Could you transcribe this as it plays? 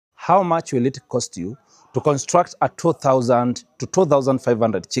how much will it cost you to construct a 2,000 to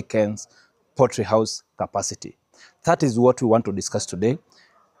 2,500 chickens poultry house capacity? That is what we want to discuss today.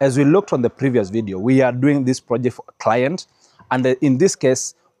 As we looked on the previous video, we are doing this project for a client, and in this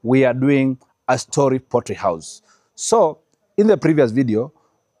case, we are doing a story poultry house. So in the previous video,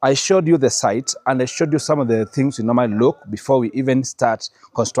 I showed you the site and I showed you some of the things we normally look before we even start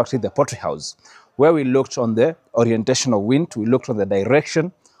constructing the poultry house, where we looked on the orientation of wind, we looked on the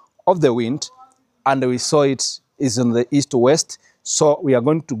direction of the wind, and we saw it is in the east to west. So we are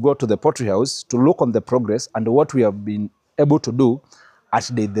going to go to the poultry house to look on the progress and what we have been able to do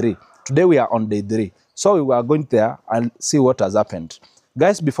at day 3. Today we are on day 3. So we are going there and see what has happened.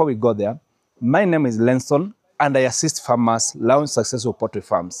 Guys, before we go there, my name is Lenson and I assist farmers launch successful poultry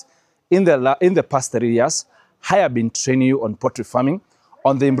farms. In the past 3 years, I have been training you on poultry farming,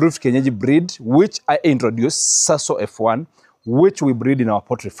 on the improved Kenyeji breed, which I introduced, Sasso F1, which we breed in our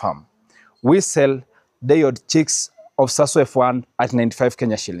poultry farm. We sell day-old chicks of Sasso F1 at 95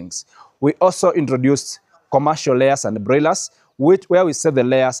 Kenya shillings. We also introduced commercial layers and broilers, where we sell the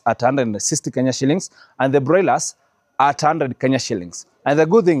layers at 160 Kenya shillings and the broilers at 100 Kenya shillings. And the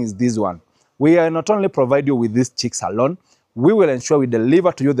good thing is this one. We are not only provide you with these chicks alone, we will ensure we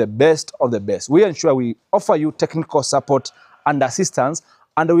deliver to you the best of the best. We ensure we offer you technical support and assistance,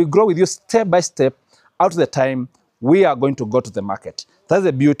 and we grow with you step by step out the time we are going to go to the market. That's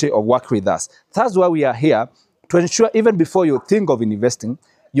the beauty of working with us. That's why we are here, to ensure even before you think of investing,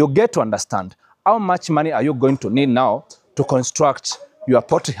 you get to understand how much money are you going to need now to construct your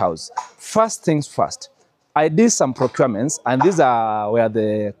poultry house. First things first, I did some procurements, and these were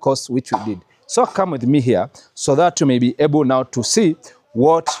the costs which we did. So come with me here so that you may be able now to see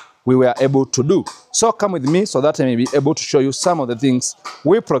what we were able to do. So come with me so that I may be able to show you some of the things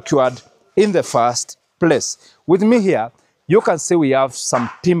we procured in the first place. With me here, you can see we have some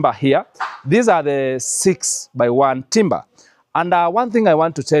timber here. These are the 6x1 timber. And one thing I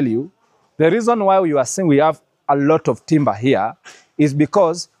want to tell you, the reason why you are seeing we have a lot of timber here is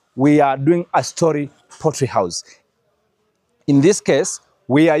because we are doing a story poultry house. In this case,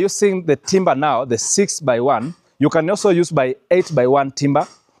 we are using the timber now, the 6x1. You can also use by 8x1 timber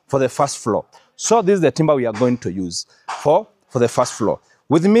for the first floor. So this is the timber we are going to use for the first floor.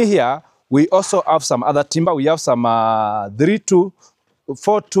 With me here, we also have some other timber. We have some 4-2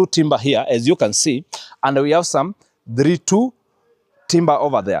 timber here, as you can see, and we have some 3-2 timber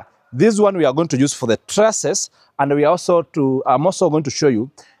over there. This one we are going to use for the trusses, and I'm also going to show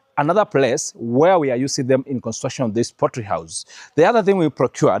you another place where we are using them in construction of this poultry house. The other thing we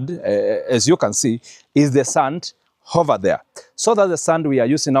procured, as you can see, is the sand over there. So that's the sand we are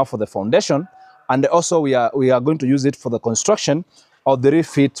using now for the foundation, and also we are going to use it for the construction of the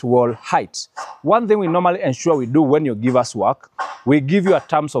 3-feet wall height. One thing we normally ensure we do when you give us work, we give you a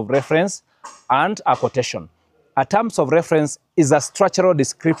terms of reference and a quotation. A terms of reference is a structural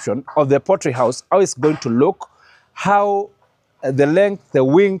description of the poultry house, how it's going to look, how the length, the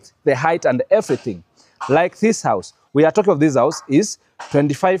width, the height, and everything. Like this house, we are talking of this house is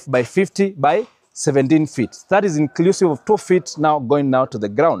 25 by 50 by 17 feet. That is inclusive of 2 feet now going now to the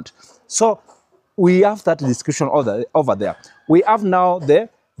ground. So we have that description over there. We have now the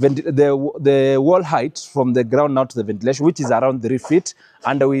wall height from the ground now to the ventilation, which is around 3 feet,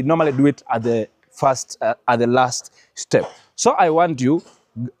 and we normally do it at the last step. So I want you,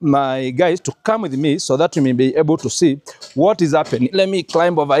 my guys, to come with me so that you may be able to see what is happening. Let me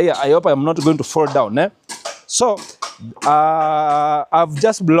climb over here. I hope I'm not going to fall down. So I've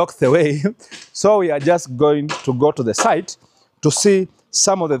just blocked the way. So we are just going to go to the site to see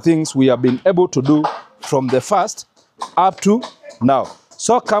some of the things we have been able to do from the first up to now.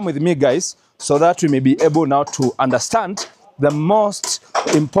 So come with me, guys, so that we may be able now to understand the most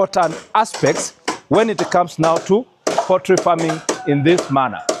important aspects when it comes now to poultry farming in this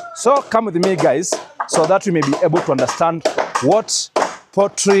manner. So come with me, guys, so that we may be able to understand what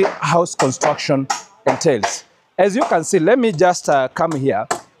poultry house construction entails. As you can see, let me just come here.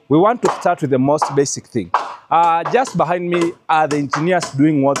 We want to start with the most basic thing. Just behind me are the engineers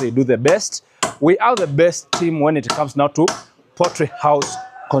doing what they do the best. We are the best team when it comes now to poultry house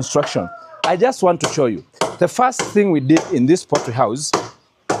construction. I just want to show you. The first thing we did in this poultry house,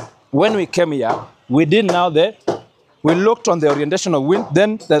 when we came here, we looked on the orientation of wind.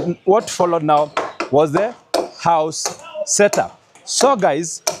 Then what followed now was the house setup. So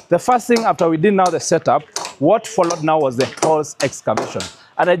guys, the first thing after we did now the setup, what followed now was the holes excavation.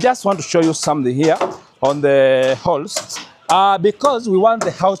 And I just want to show you something here on the holes, because we want the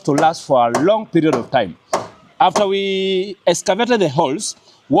house to last for a long period of time. After we excavated the holes,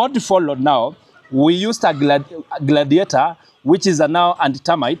 what followed now, we used a gladiator which is now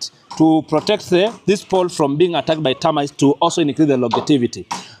anti-termite, to protect this pole from being attacked by termites, to also increase the longevity.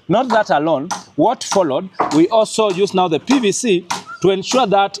 Not that alone, what followed, we also use now the PVC to ensure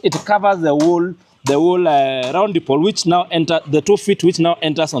that it covers the whole round pole, which now enter the 2 feet, which now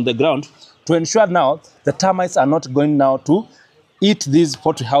enters on the ground, to ensure now the termites are not going now to eat this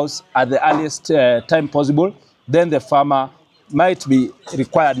poultry house at the earliest time possible. Then the farmer might be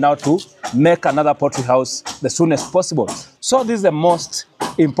required now to make another poultry house the soonest possible. So this is the most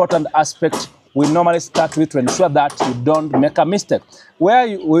important aspect we normally start with to ensure that you don't make a mistake.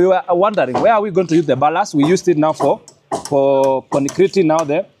 We were wondering, where are we going to use the ballast? We used it now for concreting now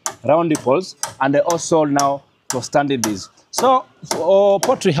the round poles, and also now for standing these. So for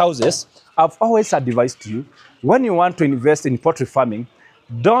poultry houses, I've always advised you, when you want to invest in poultry farming,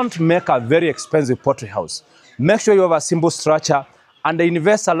 don't make a very expensive poultry house. Make sure you have a simple structure, and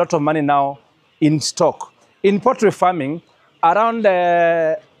invest a lot of money now in stock. In poultry farming, around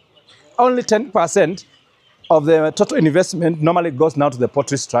only 10% of the total investment normally goes now to the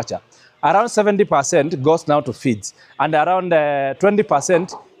poultry structure. Around 70% goes now to feeds, and around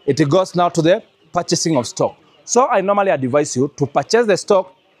 20% it goes now to the purchasing of stock. So I normally advise you to purchase the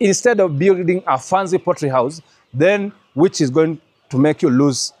stock instead of building a fancy poultry house, then which is going to make you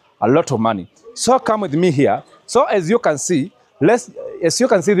lose a lot of money. So come with me here. So as you can see,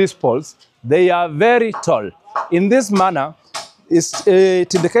 these poles, they are very tall. In this manner,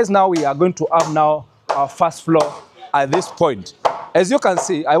 it indicates now we are going to have now our first floor at this point. As you can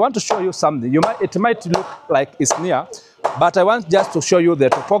see, I want to show you something. It might look like it's near, but I want just to show you the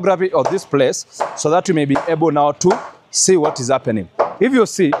topography of this place so that you may be able now to see what is happening. If you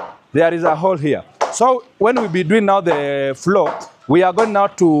see, there is a hole here. So when we be doing now the floor, we are going now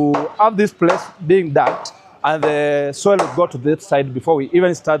to have this place being dug, and the soil will go to this side before we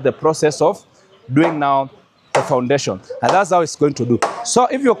even start the process of doing now the foundation. And that's how it's going to do. So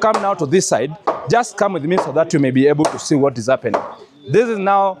if you come now to this side, just come with me so that you may be able to see what is happening. This is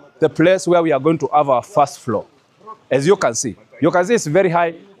now the place where we are going to have our first floor. As you can see it's very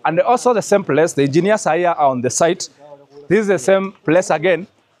high, and also the same place, the engineers are here on the site. This is the same place again,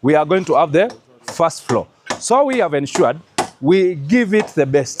 we are going to have the first floor. So we have ensured we give it the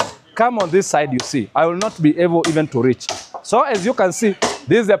best. Come on this side, you see, I will not be able even to reach. So as you can see,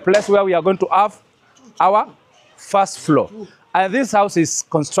 this is the place where we are going to have our first floor. And this house is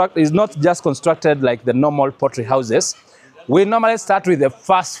not just constructed like the normal poultry houses. We normally start with the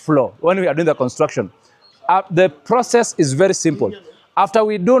first floor when we are doing the construction. The process is very simple. After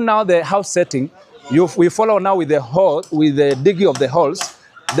we do now the house setting, we follow now with the digging of the holes.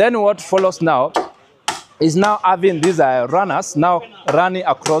 Then what follows now is now having these runners now running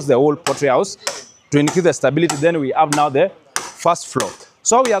across the whole poultry house to increase the stability. Then we have now the first floor.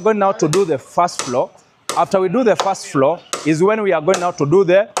 So we are going now to do the first floor. After we do the first floor is when we are going now to do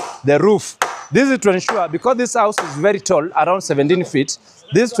the roof. This is to ensure, because this house is very tall, around 17 feet,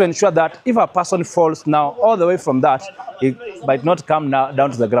 this is to ensure that if a person falls now all the way from that, it might not come now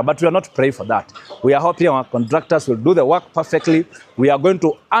down to the ground. But we are not praying for that. We are hoping our contractors will do the work perfectly. We are going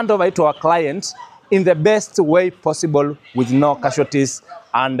to hand over it to our clients in the best way possible with no casualties,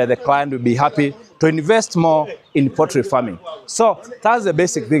 and the client will be happy to invest more in poultry farming. So that's the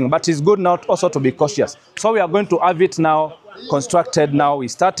basic thing, but it's good now also to be cautious. So we are going to have it now constructed now. We're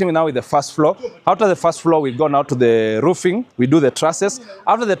starting now with the first floor. After the first floor, we go now to the roofing. We do the trusses.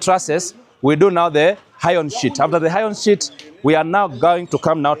 After the trusses, we do now the iron sheet. After the iron sheet, we are now going to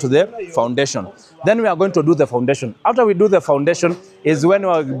come now to the foundation. Then we are going to do the foundation. After we do the foundation is when we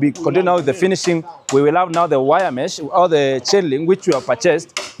will be continuing with the finishing. We will have now the wire mesh or the chain link which we have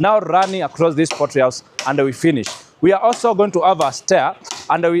purchased now running across this poultry house, and we finish. We are also going to have a stair,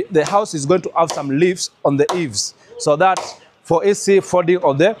 and the house is going to have some leaves on the eaves so that for easy folding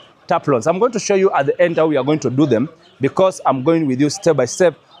of the taplons. I'm going to show you at the end how we are going to do them, because I'm going with you step by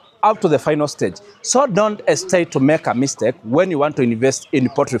step up to the final stage. So don't hesitate to make a mistake when you want to invest in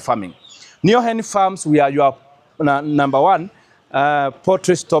poultry farming. NEO-HEN Farms, we are your #1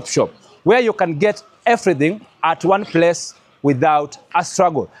 poultry stop shop, where you can get everything at one place without a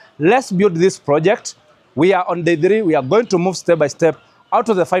struggle. Let's build this project. We are on day 3. We are going to move step by step out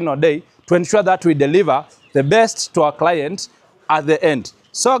to the final day to ensure that we deliver the best to our client at the end.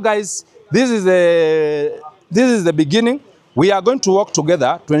 So guys, this is the beginning. We are going to work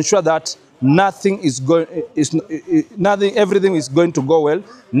together to ensure that everything is going to go well,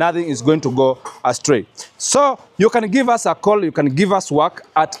 nothing is going to go astray. So you can give us a call, you can give us work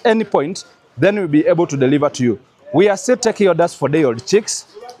at any point, then we'll be able to deliver to you. We are still taking orders for day-old chicks.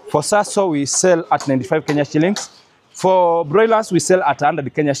 For Saso, we sell at 95 Kenya shillings. For broilers, we sell at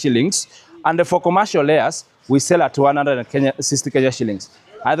 100 Kenya shillings. And for commercial layers, we sell at 160 Kenya shillings.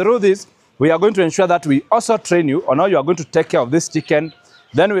 And through this, we are going to ensure that we also train you on how you are going to take care of this chicken.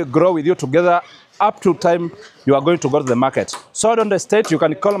 Then we grow with you together up to time you are going to go to the market. So don't hesitate, you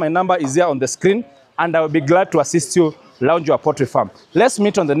can call, my number is here on the screen, and I will be glad to assist you launch your poultry farm. Let's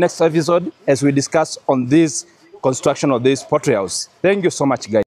meet on the next episode as we discuss on this construction of this poultry house. Thank you so much, guys.